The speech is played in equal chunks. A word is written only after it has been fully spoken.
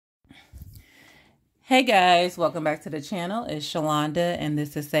Hey guys, welcome back to the channel. It's Shalonda and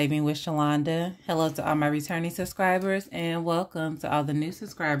this is Saving with Shalonda. Hello to all my returning subscribers and welcome to all the new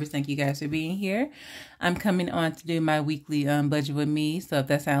subscribers. Thank you guys for being here. I'm coming on to do my weekly budget with me. So if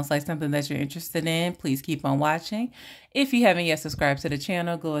that sounds like something that you're interested in, please keep on watching. If you haven't yet subscribed to the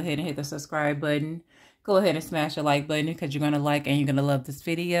channel, go ahead and hit the subscribe button. Go ahead and smash the like button because you're going to like and you're going to love this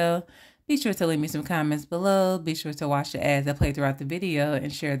video. Be sure to leave me some comments below. Be sure to watch the ads that play throughout the video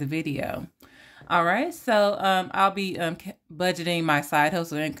and share the video. All right, so I'll be budgeting my side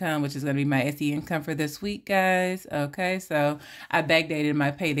hustle income, which is going to be my SE income for this week, guys. Okay, so I backdated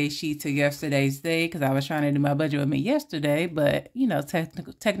my payday sheet to yesterday's day because I was trying to do my budget with me yesterday, but, you know,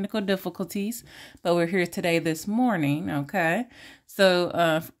 technical difficulties. But we're here today this morning, okay? So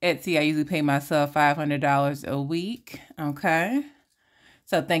Etsy, I usually pay myself $500 a week, okay?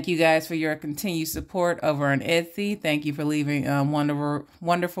 So thank you guys for your continued support over on Etsy. Thank you for leaving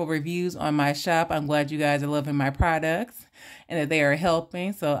wonderful reviews on my shop. I'm glad you guys are loving my products and that they are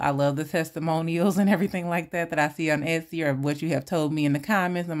helping. So I love the testimonials and everything like that I see on Etsy or what you have told me in the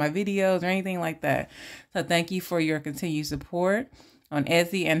comments on my videos or anything like that. So thank you for your continued support on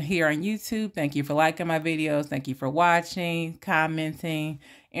Etsy and here on YouTube. Thank you for liking my videos. Thank you for watching, commenting,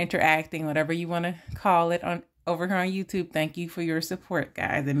 interacting, whatever you want to call it over here on YouTube. Thank you for your support,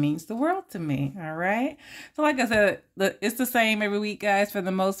 guys. It means the world to me. All right. So like I said, it's the same every week, guys, for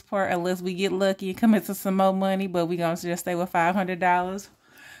the most part, unless we get lucky and come into some more money, but we're going to just stay with $500.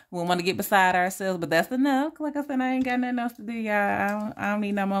 We want to get beside ourselves, but that's enough. Like I said, I ain't got nothing else to do, y'all. I don't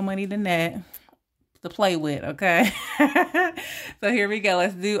need no more money than that to play with. Okay. So here we go.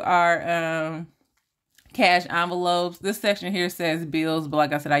 Let's do our, cash envelopes. This section here says bills, but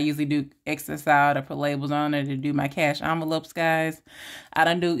like I said, I usually do X's out or put labels on it to do my cash envelopes, guys. I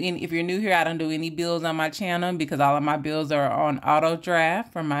don't do any, if you're new here, I don't do any bills on my channel because all of my bills are on auto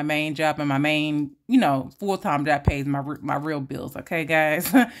draft from my main job, and my main, you know, full-time job pays my real bills. Okay, guys.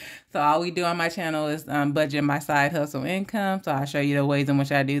 So all we do on my channel is budget my side hustle income. So I'll show you the ways in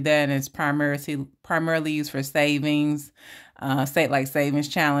which I do that. And it's primarily used for savings, like savings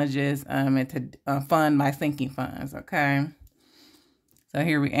challenges, and to fund my sinking funds. Okay. So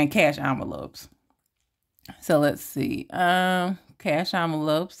here and cash envelopes. So let's see. Cash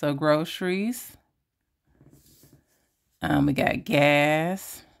envelopes. So groceries. We got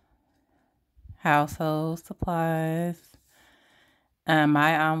gas, household supplies.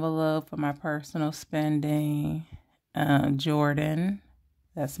 My envelope for my personal spending. Jordan,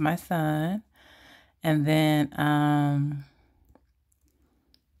 that's my son. And then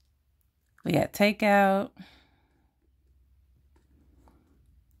we got takeout,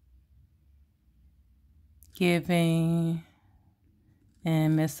 giving,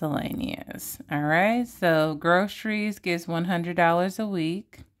 and miscellaneous. All right, so groceries gets $100 a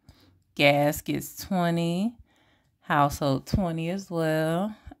week. Gas gets $20. Household $20 as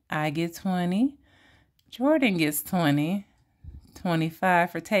well. I get $20. Jordan gets $20.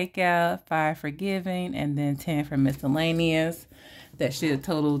 $25 for takeout, $5 for giving, and then $10 for miscellaneous. That should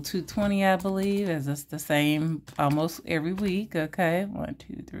total $220, I believe, as it's the same almost every week. Okay, 1,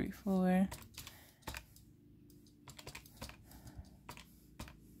 2, 3, 4.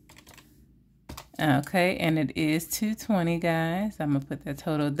 Okay, and it is $220, guys. I'm gonna put that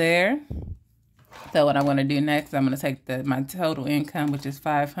total there. So what I'm gonna do next, I'm gonna take my total income, which is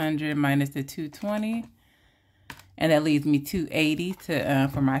 $500 minus the $220. And that leaves me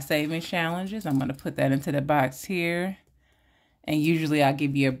 $280 for my savings challenges. I'm going to put that into the box here. And usually I'll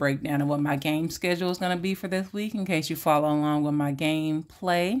give you a breakdown of what my game schedule is going to be for this week in case you follow along with my game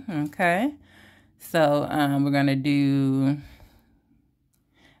play. Okay. So we're going to do,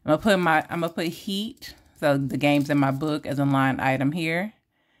 I'm going to put heat. So the games in my book as a line item here.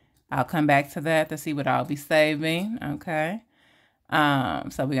 I'll come back to that to see what I'll be saving. Okay.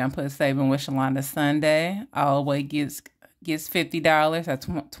 So we're gonna put Saving with Shalonda Sunday. Always gets $50. That's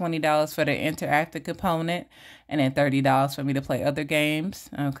 $20 for the interactive component, and then $30 for me to play other games.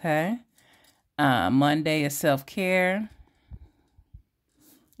 Okay. Monday is self-care,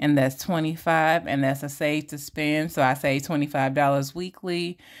 and that's $25, and that's a save to spend. So I save $25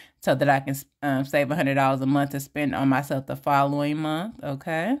 weekly so that I can save $100 a month to spend on myself the following month.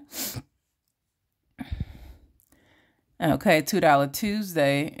 Okay. Okay, $2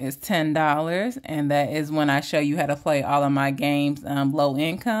 Tuesday is $10, and that is when I show you how to play all of my games low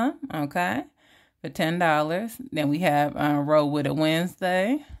income, okay, for $10. Then we have Roll With It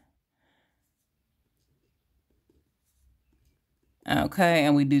Wednesday. Okay,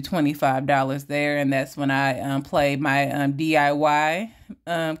 and we do $25 there, and that's when I play my DIY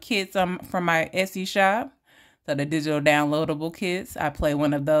kits from my Etsy shop. So the digital downloadable kits, I play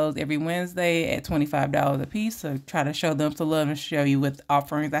one of those every Wednesday at $25 a piece. So try to show them some love and show you what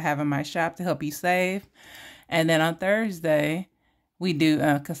offerings I have in my shop to help you save. And then on Thursday, we do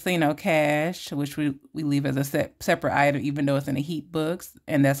Casino Cash, which we leave as a separate item, even though it's in the heat books.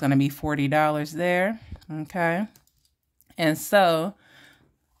 And that's going to be $40 there. Okay. And so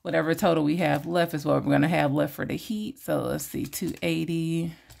whatever total we have left is what we're going to have left for the heat. So let's see,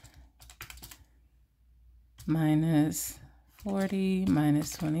 280 minus 40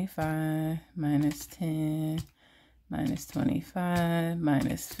 minus 25 minus 10 minus 25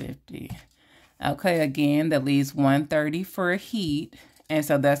 minus 50. Okay, again, that leaves 130 for heat. And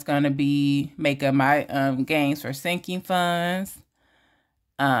so that's going to be make up my games for sinking funds.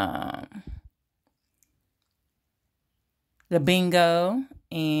 The bingo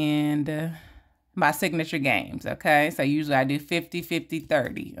and my signature games, okay? So usually I do 50, 50,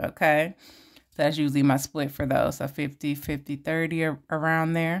 30, okay? So that's usually my split for those. So 50, 50, 30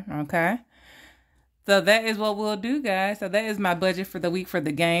 around there, okay? So that is what we'll do, guys. So that is my budget for the week for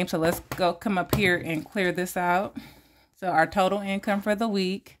the game. So let's go come up here and clear this out. So our total income for the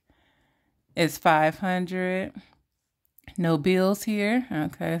week is $500. No bills here.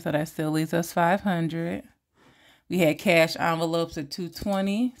 Okay, so that still leaves us $500. We had cash envelopes at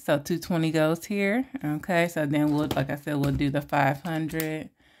 $220. So $220 goes here. Okay, so then we'll, like I said, we'll do the $500.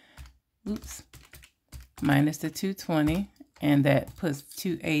 Oops. Minus the $220. And that puts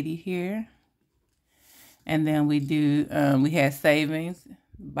 $280 here. And then we do, we had savings,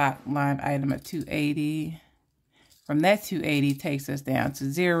 line item at $280. From that $280 takes us down to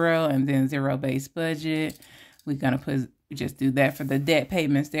 $0, and then zero base budget. We're going to just do that for the debt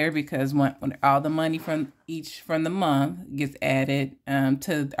payments there, because when all the money from the month gets added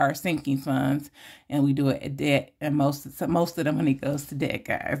to our sinking funds, and we do it at debt, and most of the money goes to debt,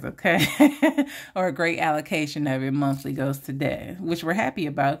 guys, okay? Or a great allocation of it monthly goes to debt, which we're happy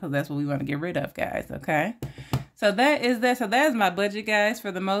about because that's what we want to get rid of, guys, okay? So that is that. So that is my budget, guys,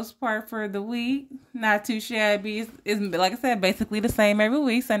 for the most part for the week. Not too shabby. It's like I said, basically the same every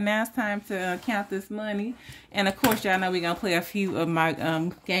week. So now it's time to count this money. And of course, y'all know we're going to play a few of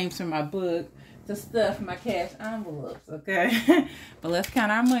my games from my book to stuff my cash envelopes, okay? But let's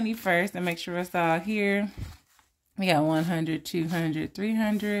count our money first and make sure it's all here. We got 100, 200,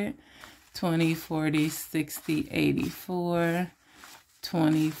 300, 20, 40, 60, 84,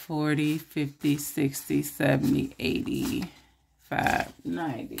 20, 40, 50, 60, 70, 80, 5,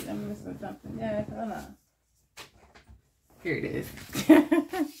 90. I'm missing something, guys. Hold on. Here it is. Let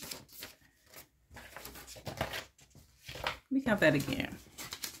me count that again.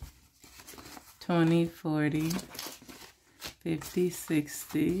 20, 40, 50,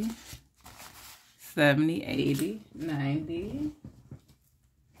 60, 70, 80, 90.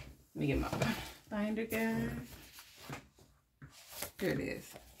 Let me get my binder, guys. Here it is.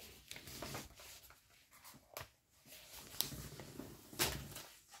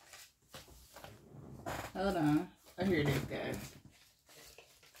 Hold on. Oh, here it is, guys.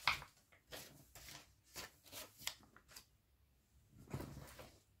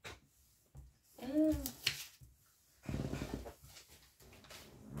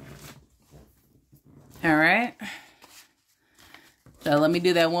 All right. So let me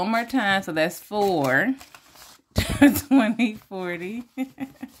do that one more time. So that's 4, 20, 40,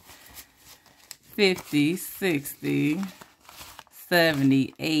 50, 60,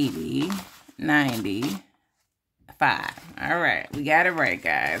 70, 80, 90, 5. All right. We got it right,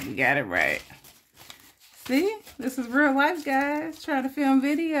 guys. We got it right. See? This is real life, guys. Trying to film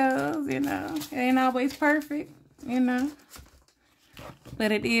videos, you know. It ain't always perfect, you know.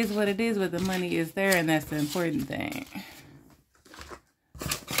 But it is what it is, but the money is there, and that's the important thing.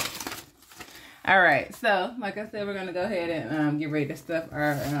 All right, so like I said, we're gonna go ahead and get ready to stuff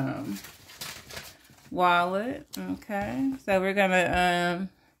our wallet. Okay, so we're gonna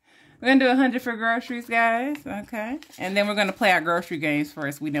do 100 for groceries, guys. Okay, and then we're gonna play our grocery games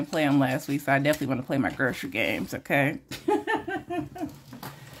first. We didn't play them last week, so I definitely want to play my grocery games. Okay.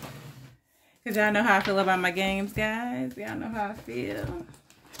 Cause y'all know how I feel about my games, guys. Y'all know how I feel.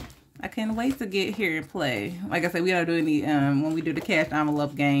 I can't wait to get here and play. Like I said, we don't do any, when we do the cash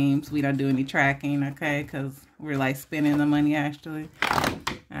envelope games, we don't do any tracking, okay? Because we're like spending the money actually.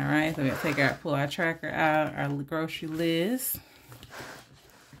 All right, so we're gonna pull our tracker out, our grocery list.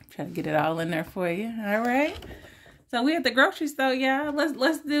 Try to get it all in there for you. All right. So we at the grocery store, y'all.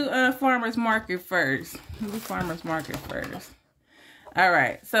 Let's do farmer's market first. Let's do farmer's market first. All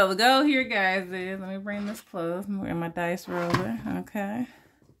right. So the goal here, guys, is, let me bring this close. I'm wearing my dice roller. Okay.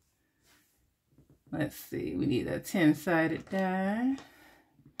 Let's see. We need a 10-sided die.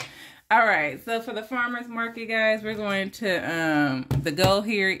 All right, so for the farmer's market, guys, we're going to, the goal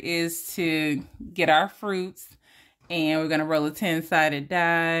here is to get our fruits, and we're going to roll a 10-sided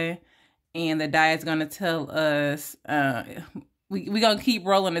die, and the die is going to tell us, we're going to keep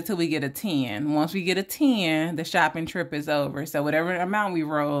rolling until we get a 10. Once we get a 10, the shopping trip is over. So whatever amount we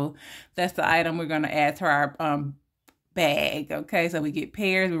roll, that's the item we're going to add to our bag, okay? So we get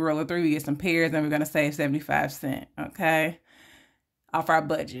pears, we roll a 3, we get some pears, and we're going to save 75 cents, okay? Off our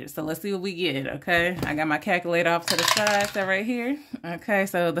budget. So let's see what we get, okay? I got my calculator off to the side, so right here. Okay,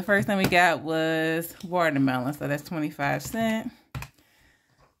 so the first thing we got was watermelon, so that's 25 cents.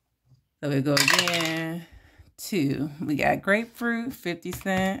 So we go again, 2. We got grapefruit, 50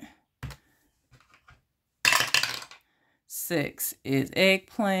 cents. 6 is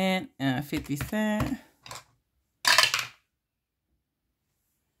eggplant, 50 cents.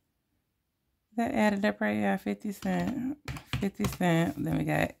 That added up right, yeah, 50 cents. 50 cents. Then we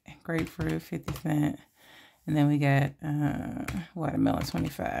got grapefruit, 50 cents. And then we got watermelon,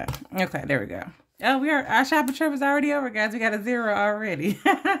 25. Okay, there we go. Oh, our shopping trip is already over, guys. We got a 0 already.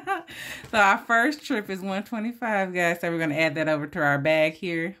 So our first trip is 125, guys. So we're going to add that over to our bag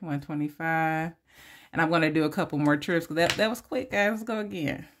here, 125. And I'm going to do a couple more trips because that was quick, guys. Let's go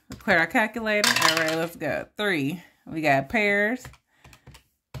again. Let's clear our calculator. All right, let's go. 3. We got pears,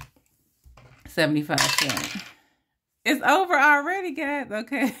 75 cents. It's over already, guys.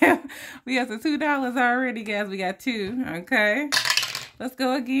 Okay. We have the $2 already, guys. We got 2. Okay. Let's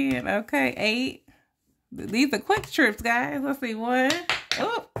go again. Okay. 8. These are quick trips, guys. Let's see. 1.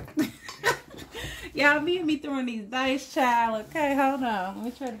 Oh. Y'all need me throwing these dice, child. Okay, hold on. Let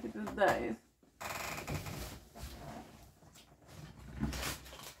me try to get this dice.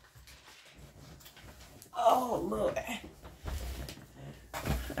 Oh, Lord.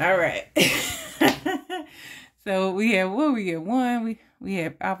 All right. So we have, what we get? 1. We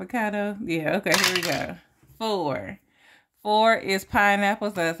have avocado. Yeah, okay, here we go. 4. 4 is pineapple,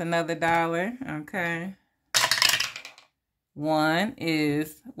 so that's another $1. Okay. 1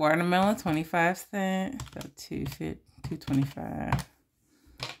 is watermelon, 25 cents. So 2.25.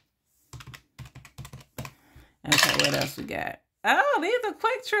 Okay, what else we got? Oh, these are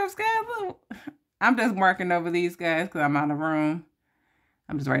quick trips, guys. Look. I'm just marking over these guys because I'm out of room.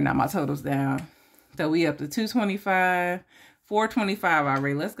 I'm just writing out my totals down. So we up to 225, 425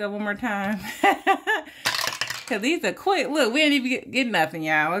 already. Let's go one more time. Because these are quick. Look, we didn't even get nothing,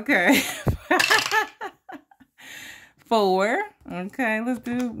 y'all. Okay. 4. Okay, let's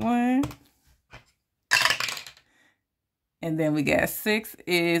do 1. And then we got 6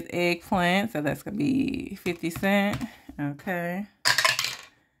 is eggplant. So that's going to be 50 cents. Okay.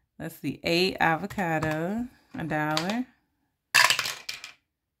 Let's see. 8 avocado, $1.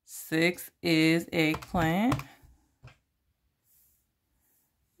 6 is eggplant.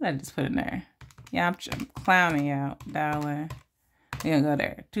 I just put in there. Yeah, I'm clowning y'all. $1. We're gonna go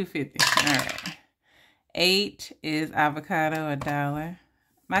there. 2.50. All right. 8 is avocado, $1.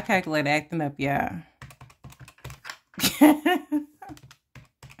 My calculator acting up, y'all. All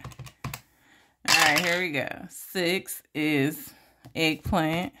right, here we go. 6 is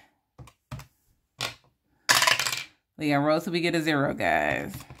eggplant. We got roll till we get a 0,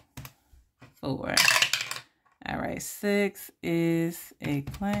 guys. 4. All right, 6 is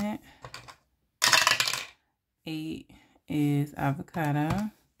eggplant. 8 is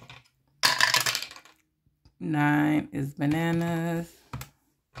avocado. 9 is bananas.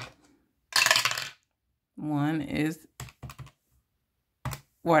 1 is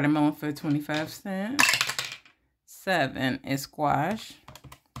watermelon for 25 cents. 7 is squash.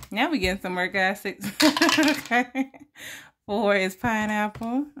 Now we getting somewhere, guys. 6. Okay. 4 is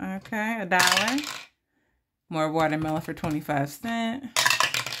pineapple. Okay, $1. More watermelon for 25 cents.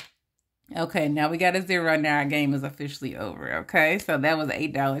 Okay, now we got a 0. Now our game is officially over. Okay, so that was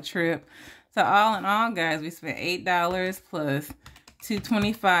an $8 trip. So all in all, guys, we spent $8 plus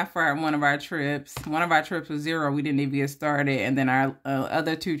 $2.25 for one of our trips. One of our trips was 0. We didn't even get started, and then our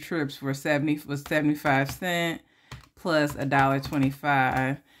other 2 trips were 75 cents plus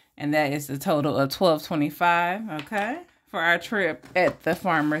 $1.25, and that is a total of $12.25. Okay, for our trip at the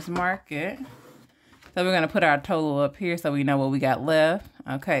farmer's market. So we're gonna put our total up here so we know what we got left.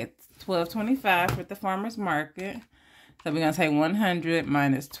 Okay, $12.25 for the farmer's market. So we're gonna take 100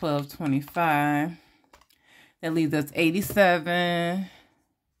 minus $12.25. That leaves us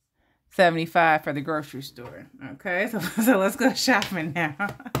 $87.75 for the grocery store. Okay, so let's go shopping now.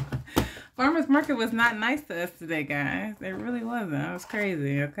 Farmer's market was not nice to us today, guys. It really wasn't. It was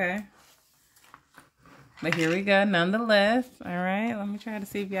crazy, okay? But here we go, nonetheless. All right, let me try to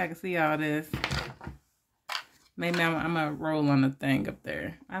see if y'all can see all this. Maybe I'm going to roll on the thing up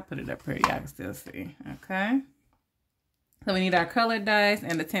there. I put it up here. Y'all can still see. Okay. So we need our colored dice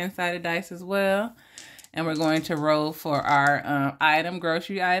and the 10-sided dice as well. And we're going to roll for our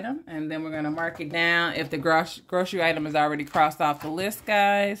grocery item. And then we're going to mark it down. If the grocery item is already crossed off the list,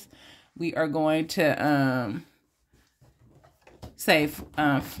 guys, we are going to save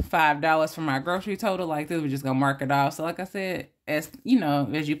 $5 from our grocery total. Like this, we're just going to mark it off. So like I said, as you know,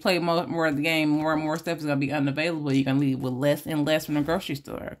 as you play more of the game, more and more stuff is going to be unavailable. You're going to leave with less and less from the grocery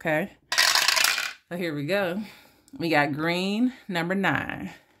store, okay? So here we go. We got green number 9.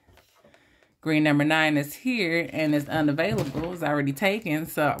 Green number 9 is here and it's unavailable. It's already taken.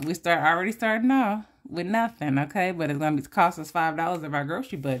 So we already starting off with nothing, okay? But it's going to cost us $5 of our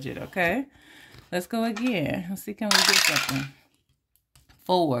grocery budget, okay? Let's go again. Let's see, can we get something?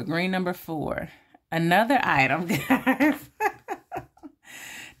 4, green number 4. Another item, guys,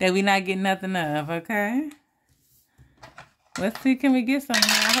 that we not getting nothing of, okay? Let's see, can we get something?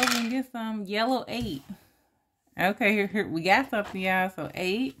 I hope we can get some. Yellow 8. Okay, here we got something, y'all. So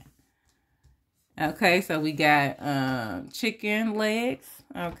 8. Okay, so we got chicken legs.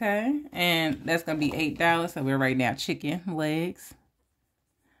 Okay, and that's gonna be $8. So we're writing down chicken legs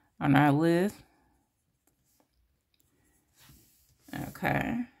on our list.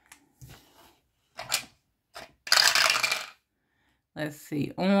 Okay. Let's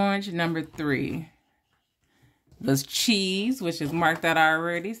see. Orange number 3 was cheese, which is marked out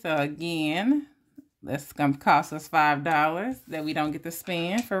already. So again, that's going to cost us $5 that we don't get to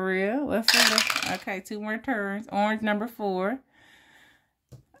spend for real. Let's see. Okay, 2 more turns. Orange number 4.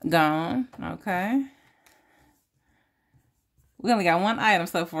 Gone. Okay. We only got 1 item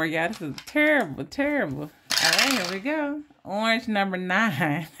so far, y'all. This is terrible, terrible. All right, here we go. Orange number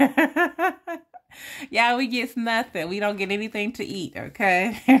 9. Y'all, we get nothing. We don't get anything to eat,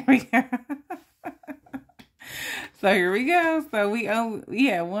 okay? Here we go. So here we go. So we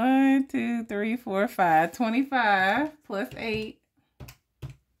have 1, 2, 3, 4, 5. 25 plus 8.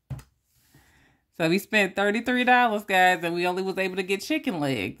 So we spent $33, guys, and we only was able to get chicken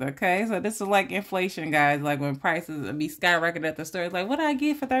legs, okay? So this is like inflation, guys. Like when prices be skyrocketing at the store, it's like, what do I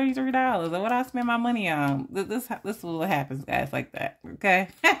get for $33? Or what I spend my money on? This is what happens, guys, like that, okay?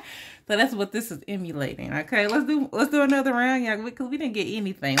 So that's what this is emulating, okay? Let's do another round, y'all, because we didn't get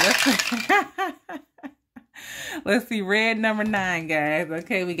anything. Let's see, red number 9, guys.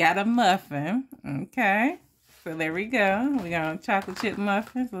 Okay, we got a muffin, okay? So there we go. We got chocolate chip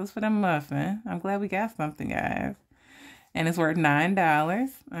muffins. So let's put a muffin. I'm glad we got something, guys. And it's worth $9.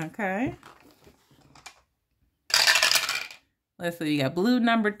 Okay. Let's see. You got blue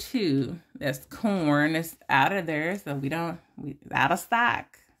number 2. That's corn. It's out of there. So we out of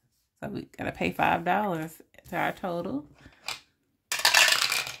stock. So we gotta pay $5 to our total.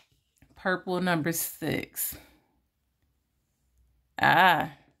 Purple number 6. The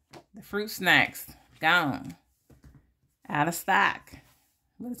fruit snacks. Gone. Out of stock.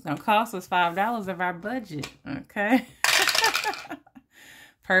 But it's going to cost us $5 of our budget. Okay.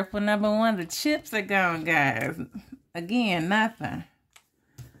 Purple number 1. The chips are gone, guys. Again, nothing.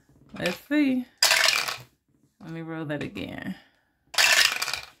 Let's see. Let me roll that again.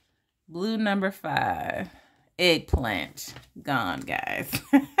 Blue number 5. Eggplant. Gone, guys.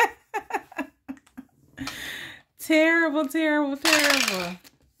 Terrible, terrible, terrible.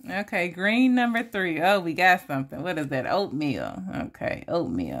 Okay, green number 3. Oh, we got something. What is that? Oatmeal. Okay,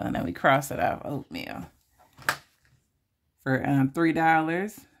 oatmeal. And then we cross it off. Oatmeal. For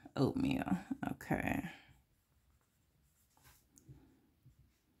 $3. Oatmeal. Okay.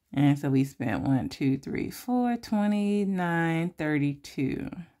 And so we spent 1, 2, 3, 4, 29, 32.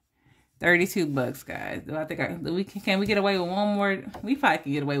 $32, guys. Do I think can we get away with one more? We probably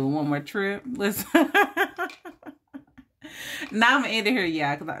can get away with one more trip. Listen. Now I'm gonna end it here,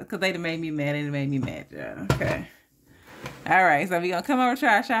 y'all, because they done made me mad and it made me mad, y'all. Okay. All right, so we're gonna come over to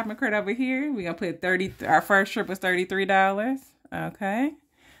our shopping cart over here. We're gonna put our first trip was $33. Okay.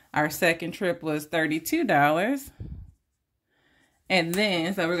 Our second trip was $32. And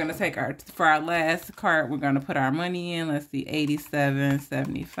then, so we're gonna take for our last cart, we're gonna put our money in. Let's see,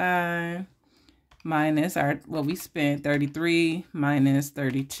 $87.75 minus what we spent, $33 minus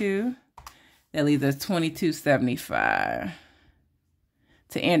 32. That leaves us $22.75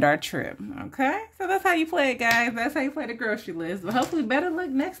 to end our trip. Okay, so that's how you play it, guys. That's how you play the grocery list. But hopefully, better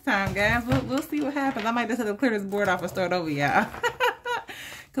luck next time, guys. We'll see what happens. I might just have to clear this board off and start over, y'all.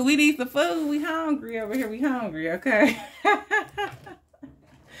 Cause we need some food. We hungry over here. We hungry. Okay.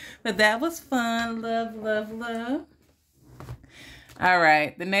 But that was fun. Love, love, love. All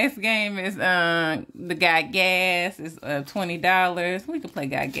right, the next game is the Got Gas. It's $20. We can play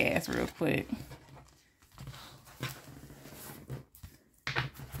Got Gas real quick.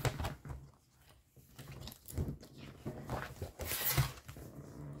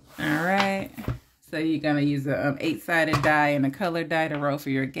 All right. So you're going to use a 8-sided die and a color die to roll for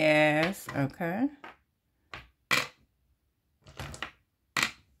your gas. Okay.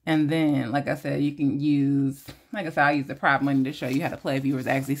 And then, like I said, you can use, like I said, I'll use the prop money to show you how to play if you was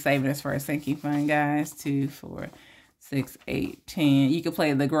actually saving this for a sinking fund, guys. 2, 4, 6, 8, 10. You could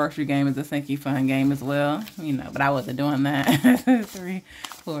play the grocery game as a sinking fund game as well, you know, but I wasn't doing that. 3,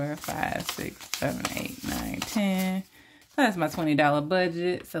 4, 5, 6, 7, 8, 9, 10. So that's my $20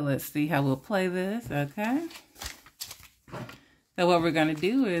 budget. So let's see how we'll play this, okay? So what we're going to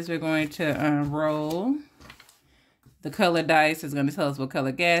do is we're going to roll. The color dice is going to tell us what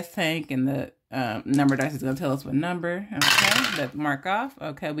color gas tank, and the number dice is going to tell us what number. Okay, let's mark off.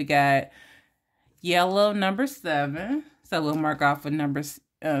 Okay, we got yellow, number 7. So we'll mark off a number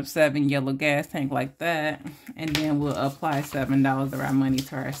 7 yellow gas tank like that. And then we'll apply $7 of our money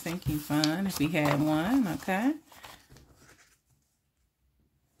to our sinking fund if we had one. Okay.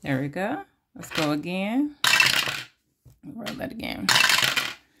 There we go. Let's go again. Roll that again.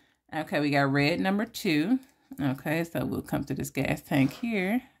 Okay, we got red, number 2. Okay, so we'll come to this gas tank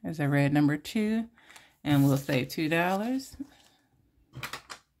here. There's a red number 2, and we'll save $2.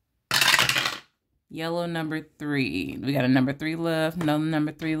 Yellow number 3. We got a number 3 left. No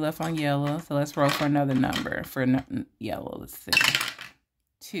number 3 left on yellow. So let's roll for another number for yellow. Let's see.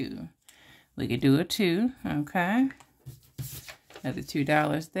 2. We could do a 2. Okay. Another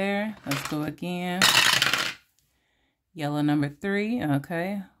 $2 there. Let's go again. Yellow number 3.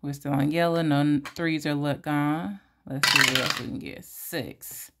 Okay. We're still on yellow. No 3s are gone. Let's see what else we can get.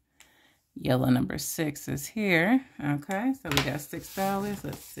 6. Yellow number 6 is here. Okay. So we got $6.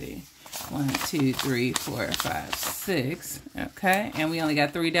 Let's see. 1, 2, 3, 4, 5, 6. Okay. And we only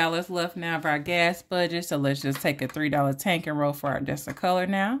got $3 left now of our gas budget. So let's just take a $3 tank and roll for our just a color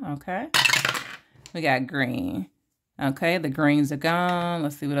now. Okay. We got green. Okay. The greens are gone.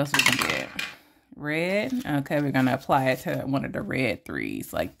 Let's see what else we can get. Red. Okay, we're going to apply it to one of the red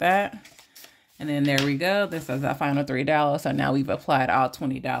 3s like that. And then there we go. This is our final $3. So now we've applied all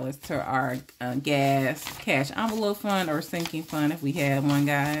 $20 to our gas cash envelope fund or sinking fund if we had one,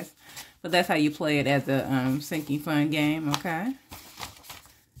 guys. But that's how you play it as a sinking fund game, okay?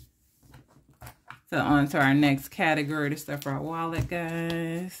 So on to our next category, the stuff for our wallet,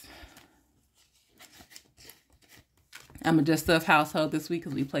 guys. I'm going to just stuff household this week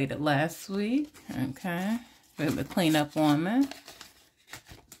because we played it last week. Okay. We have a cleanup woman.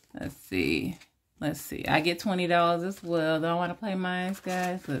 Let's see. Let's see. I get $20 as well. Don't want to play mine,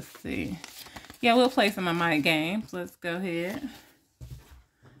 guys. Let's see. Yeah, we'll play some of my games. Let's go ahead.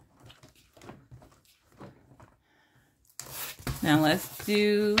 Now let's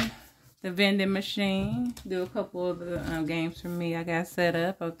do the vending machine. Do a couple of the games for me I got set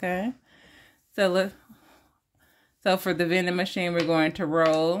up. Okay. So for the vending machine, we're going to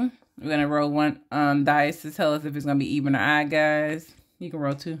roll. We're going to roll one dice to tell us if it's going to be even or odd, guys. You can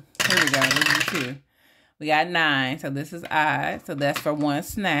roll 2. Here we go. This is 2. We got 9. So this is odd. So that's for one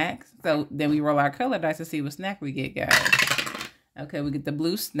snack. So then we roll our color dice to see what snack we get, guys. Okay, we get the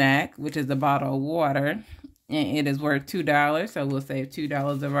blue snack, which is a bottle of water. And it is worth $2. So we'll save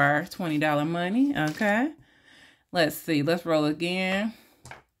 $2 of our $20 money. Okay. Let's see. Let's roll again.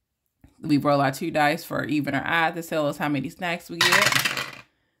 We roll our 2 dice for even or odd to tell us how many snacks we get.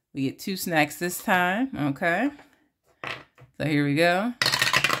 We get 2 snacks this time. Okay. So here we go.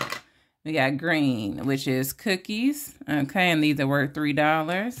 We got green, which is cookies. Okay. And these are worth $3.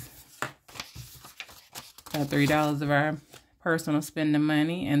 Got $3 of our personal spending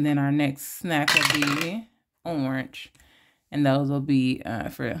money. And then our next snack will be orange. And those will be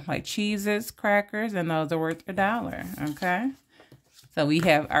for like cheeses, crackers. And those are worth $1. Okay. So we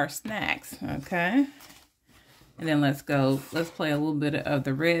have our snacks, okay? And then let's play a little bit of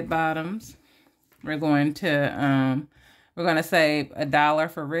the red bottoms. We're going to save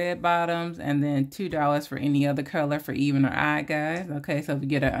 $1 for red bottoms and then $2 for any other color for even or odd, guys. Okay, so if we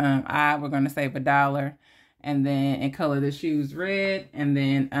get an odd, we're going to save $1 and then color the shoes red. And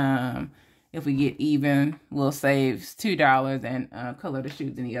then if we get even, we'll save $2 and color the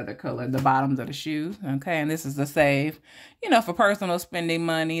shoes any other color, the bottoms of the shoes. Okay, and this is the save, you know, for personal spending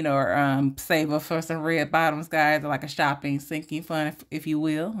money or save up for some red bottoms, guys, or like a shopping sinking fund, if you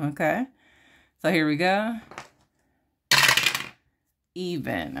will. Okay, so here we go.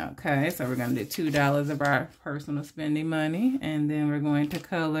 Even. Okay, so we're going to do $2 of our personal spending money, and then we're going to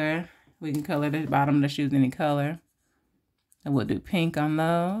color. We can color the bottom of the shoes any color. And we'll do pink on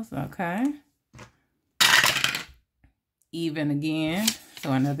those, okay? Even again,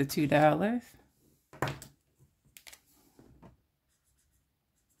 so another $2.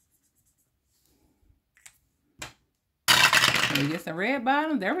 we get some red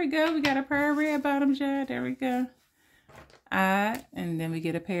bottoms. There we go. We got a pair of red bottoms, y'all. There we go. And then we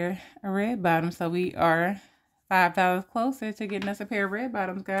get a pair of red bottoms. So we are $5 closer to getting us a pair of red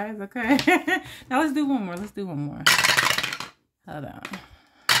bottoms, guys. Okay. Now let's do one more. Let's do one more. Hold on.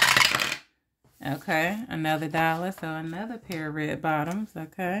 Okay. Another $1. So another pair of red bottoms.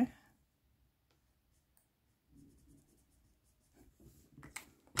 Okay.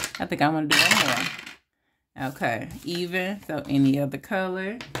 I think I want to do one more. Okay. Even. So any other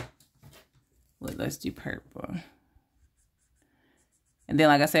color. Well, let's do purple. And then,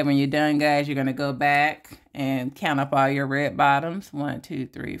 like I said, when you're done, guys, you're going to go back and count up all your red bottoms. 1, 2,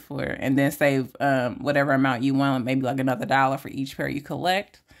 3, 4. And then save whatever amount you want, maybe like another $1 for each pair you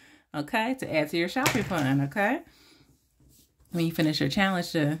collect. Okay, to add to your shopping fund, okay? When you finish your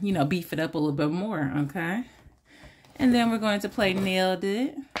challenge to, you know, beef it up a little bit more, okay? And then we're going to play Nailed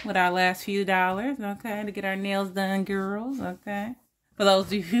It with our last few dollars, okay? To get our nails done, girls, okay? For those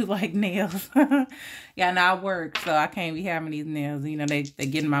of you who like nails. Yeah, no, I work, so I can't be having these nails. You know, they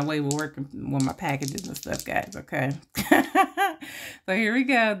get in my way with working with my packages and stuff, guys, okay? So here we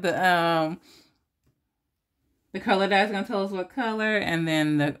go. The color dye is going to tell us what color, and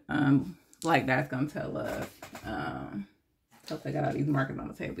then the black dye is going to tell us, hope I got all these markers on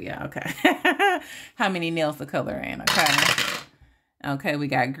the table. Yeah, okay. How many nails to color in, okay? Okay, we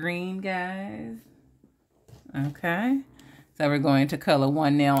got green, guys. Okay. So we're going to color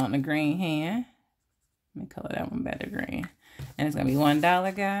one nail on the green hand. Let me color that one better green. And it's going to be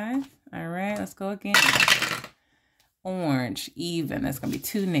 $1, guys. All right, let's go again. Orange, even. That's going to be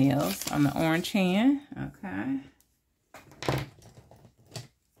 2 nails on the orange hand. Okay.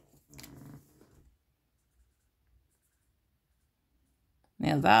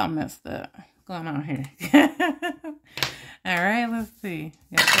 Nails all messed up. What's going on here? All right, let's see.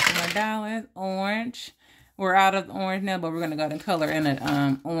 Got a couple more dollars. Orange. We're out of the orange now, but we're going to go to color in it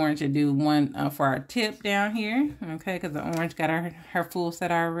orange and do one for our tip down here. Okay, because the orange got her full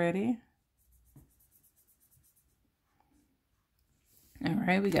set already. All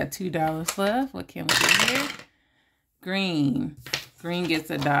right, we got $2 left. What can we do here? Green. Green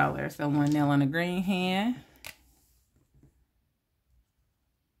gets $1. So 1 nail on the green hand.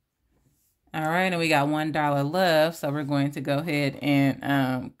 All right, and we got $1 left. So we're going to go ahead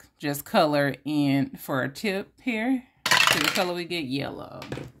and just color in for our tip here. So the color we get, yellow.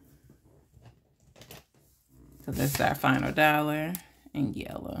 So this is our final $1 in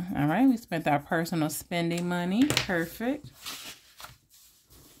yellow. All right, we spent our personal spending money. Perfect.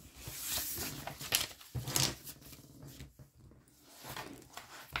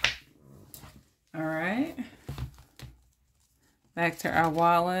 All right. Back to our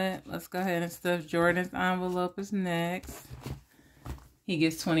wallet. Let's go ahead and stuff Jordan's envelope is next. He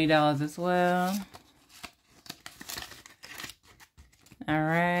gets $20 as well. All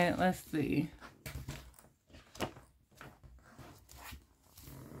right, let's see.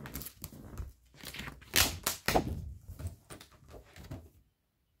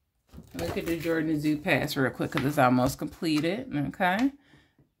 We could do Jordan's Zoo Pass real quick because it's almost completed. Okay.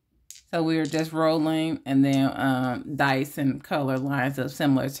 So we were just rolling, and then dice and color lines up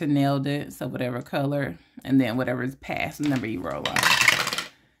similar to Nailed It. So whatever color, and then whatever is past number you roll on.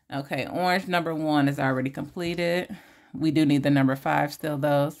 Okay, orange number 1 is already completed. We do need the number 5 still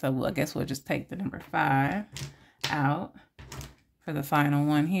though, so I guess we'll just take the number 5 out for the final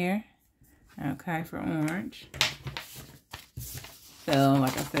one here. Okay, for orange. So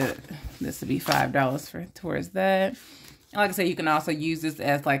like I said, this would be $5 towards that. Like I said, you can also use this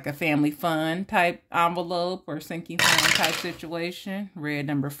as like a family fun type envelope or sinking fund type situation. Red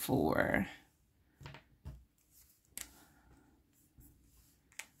number 4.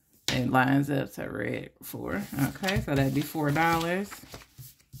 It lines up to red 4. Okay, so that'd be $4.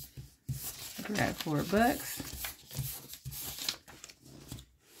 Grab $4.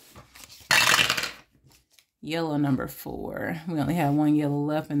 Yellow number 4. We only have 1 yellow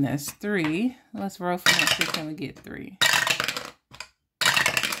left, and that's 3. Let's roll for next. See, can we get 3?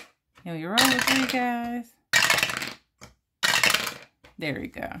 Can we roll with 3, guys? There we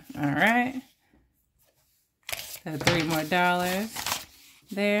go. All right. So $3 more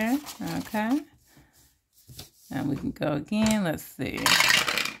there. Okay. Now we can go again. Let's see.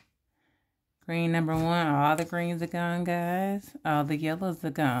 Green number 1. All the greens are gone, guys. All the yellows are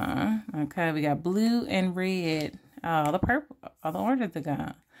gone. Okay, we got blue and red. All the purple, all the oranges are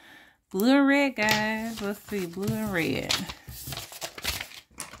gone. Blue and red, guys. Let's see, blue and red.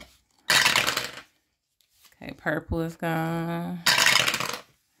 Okay, purple is gone.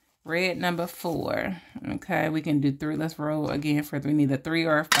 Red number 4. Okay, we can do 3. Let's roll again for 3. We need a 3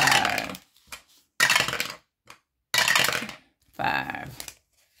 or a 5.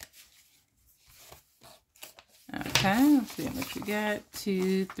 Okay, let's see how much we got.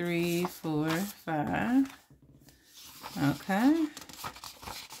 2, 3, 4, 5. Okay.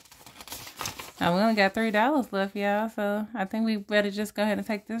 Now we only got $3 left, y'all. So I think we better just go ahead and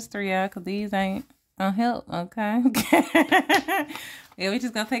take this 3 out because these ain't gonna help. Okay. Yeah, we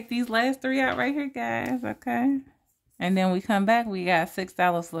just gonna take these last 3 out right here, guys. Okay. And then we come back, we got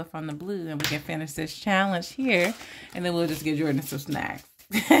 $6 left on the blue, and we can finish this challenge here. And then we'll just get Jordan some snacks.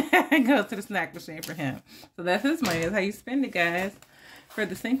 Go to the snack machine for him. So that's his money. That's how you spend it, guys, for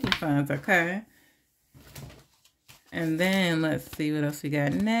the sinking funds. Okay. And then let's see what else we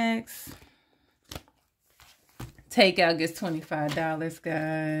got next. Takeout gets $25,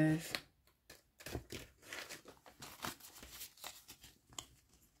 guys.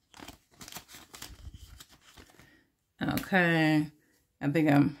 Okay. I think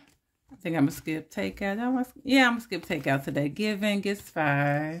I'm gonna skip takeout. Yeah, I'm gonna skip takeout today. Giving gets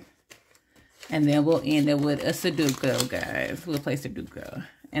 5. And then we'll end it with a Sudoku, guys. We'll play Sudoku.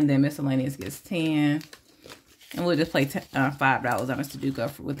 And then miscellaneous gets 10. And we'll just play $5 on a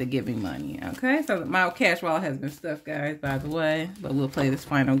Sudoku with the giving money. Okay, so my cash wallet has been stuffed, guys, by the way. But we'll play this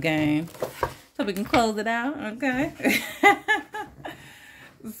final game so we can close it out. Okay.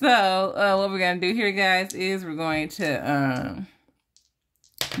 So what we're going to do here, guys, is we're going to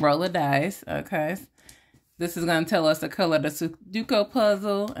roll a dice. Okay. This is going to tell us the color of the Sudoku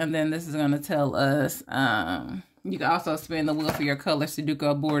puzzle. And then this is going to tell us... you can also spin the wheel for your color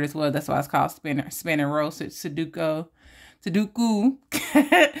Sudoku board as well. That's why it's called spin and roll Sudoku. Sudoku.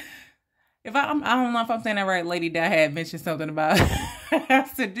 I don't know if I'm saying that right. Lady Di had mentioned something about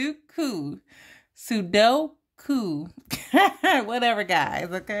Sudoku. Sudoku. Whatever, guys.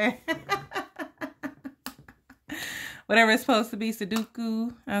 Okay. Whatever it's supposed to be,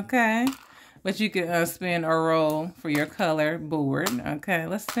 Sudoku. Okay. But you can spin or roll for your color board. Okay.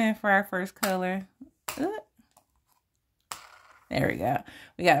 Let's spin for our first color. There we go.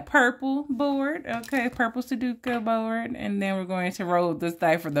 We got a purple board. Okay, purple Sudoku board. And then we're going to roll this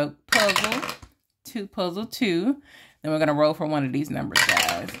die for the puzzle 2. Then we're going to roll for one of these numbers,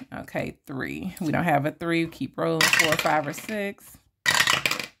 guys. Okay, 3. We don't have a 3. Keep rolling. 4, 5, or 6.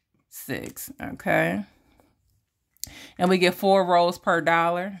 6. Okay. And we get 4 rolls per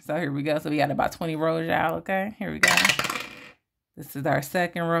dollar. So here we go. So we got about 20 rolls, y'all. Okay, here we go. This is our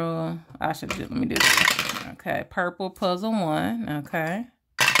second roll. Let me do this. Okay, purple puzzle 1. Okay.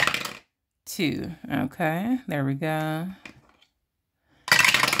 2. Okay, there we go.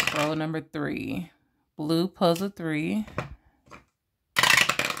 Roll number 3. Blue puzzle 3.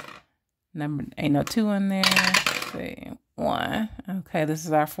 Ain't no 2 in there. Let's see. 1. Okay, this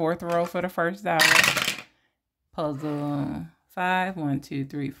is our 4th roll for the first dollar. Puzzle 5. 1, 2,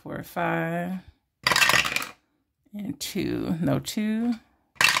 3, 4, 5. And 2. No 2.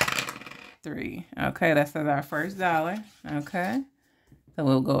 3. Okay, that's our first dollar. Okay. So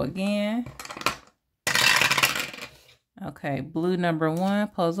we'll go again. Okay, blue number 1,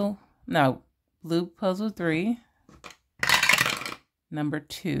 puzzle. No, blue puzzle 3. Number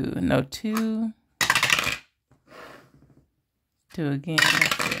 2. No 2. 2 again.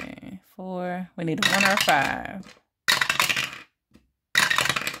 Let's see. 4. We need a 1 or 5.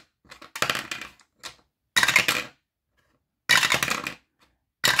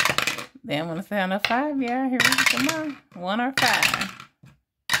 Then want to say on a 5, yeah. Here we go. Come on. 1 or 5.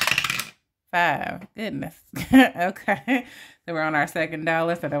 5. Goodness. Okay. So we're on our second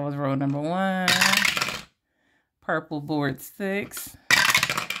dollar. So that was roll number 1. Purple board 6.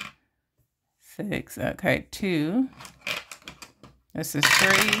 6. Okay. 2. This is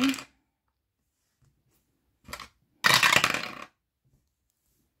 3.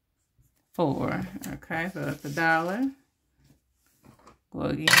 4. Okay. So that's $1. Go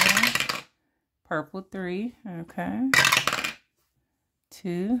again. Purple 3. Okay.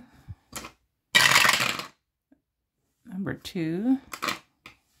 2. Number 2.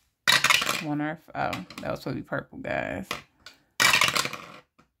 1 or 5. Oh, that was supposed to be purple, guys.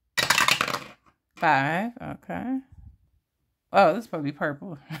 5. Okay. Oh, this is supposed to be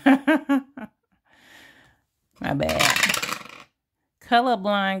purple. My bad.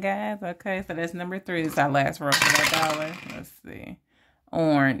 Colorblind, guys. Okay, so that's number 3. This is our last roll for that dollar. Let's see.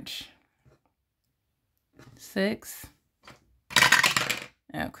 Orange. 6.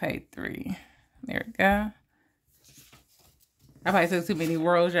 Okay, 3. There we go. I probably took too many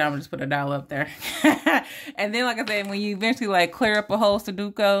rolls. Yeah, I'm gonna just put $1 up there. And then, like I said, when you eventually like clear up a whole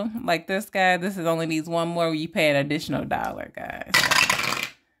Sudoku like this guy, this is only needs 1 more where you pay an additional $1, guys. So,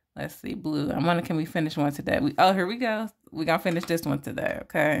 let's see, blue. I'm wondering, can we finish one today? Oh, here we go. We're gonna finish this one today.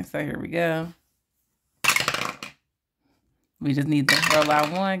 Okay, so here we go. We just need to roll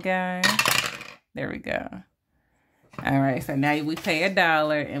out 1, guys. There we go. All right, so now we pay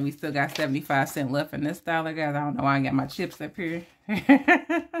 $1 and we still got 75 cents left in this dollar, guys. I don't know why I got my chips up here.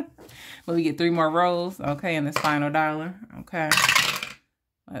 But we get 3 more rolls, okay, in this final dollar, okay.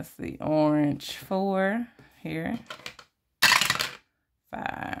 Let's see, orange 4 here.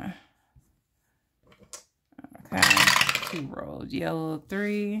 5. Okay, 2 rolls. Yellow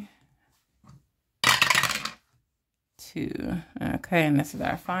 3. 2. Okay, and this is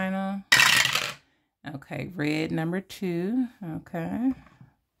our final. Okay, red number 2. Okay.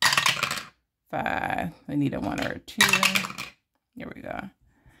 5. We need a 1 or a 2. Here we go.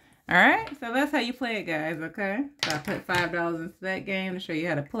 All right, so that's how you play it, guys, okay? So I put $5 into that game to show you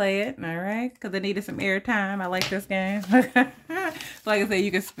how to play it, all right? Because I needed some airtime. I like this game. So like I said,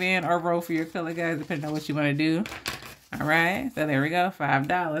 you can spin or roll for your color, guys, depending on what you want to do. All right, so there we go,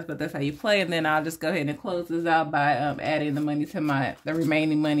 $5, but that's how you play. And then I'll just go ahead and close this out by adding the money to the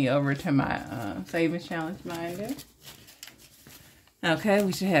remaining money over to my savings challenge binder. Okay,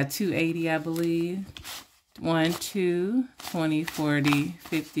 we should have 280, I believe. 1, 2, 20, 40,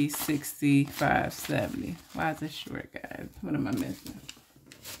 50, 60, 5, 70. Why is this short, guys? What am I missing?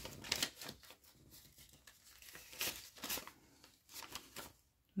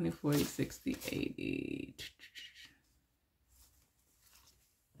 20, 40, 60, 80.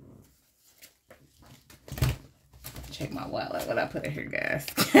 Check my wallet. What I put in here, guys.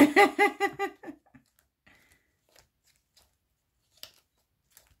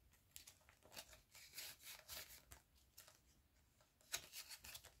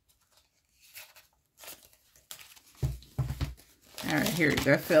 All right, here it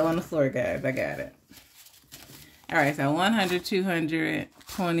goes. Fell on the floor, guys. I got it. All right, so 100, 200,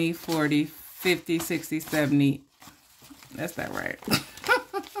 20, 40, 50, 60, 70. That's not right.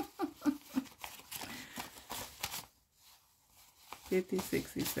 50,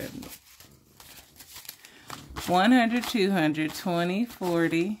 60, 70. 100, 200, 20,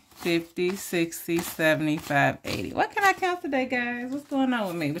 40, 50, 60, 75, 80. What can I count today, guys? What's going on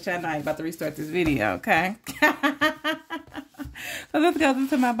with me? Which I know I'm about to restart this video, okay? So this goes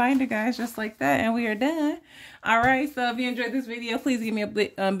into my binder, guys, just like that, and we are done. All right, so if you enjoyed this video, please give me a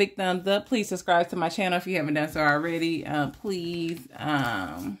big thumbs up. Please subscribe to my channel if you haven't done so already. Please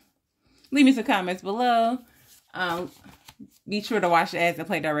leave me some comments below. Be sure to watch the ads that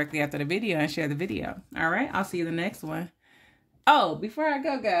play directly after the video and share the video. All right, I'll see you in the next one. Oh, before I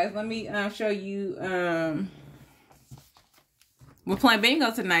go, guys, let me show you. We're playing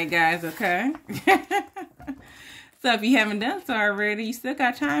bingo tonight, guys, okay? So if you haven't done so already, you still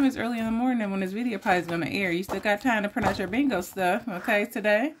got time. It's early in the morning when this video probably is going to air. You still got time to print out your bingo stuff, okay,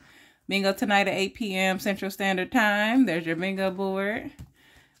 today. Bingo tonight at 8 p.m. Central Standard Time. There's your bingo board.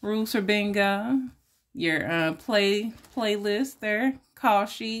 Rules for bingo. Your playlist there. Call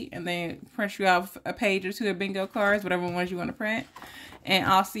sheet. And then print you off a page or 2 of bingo cards, whatever ones you want to print. And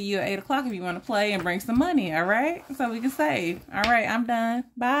I'll see you at 8 o'clock if you want to play and bring some money, all right? So we can save. All right, I'm done.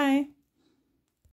 Bye.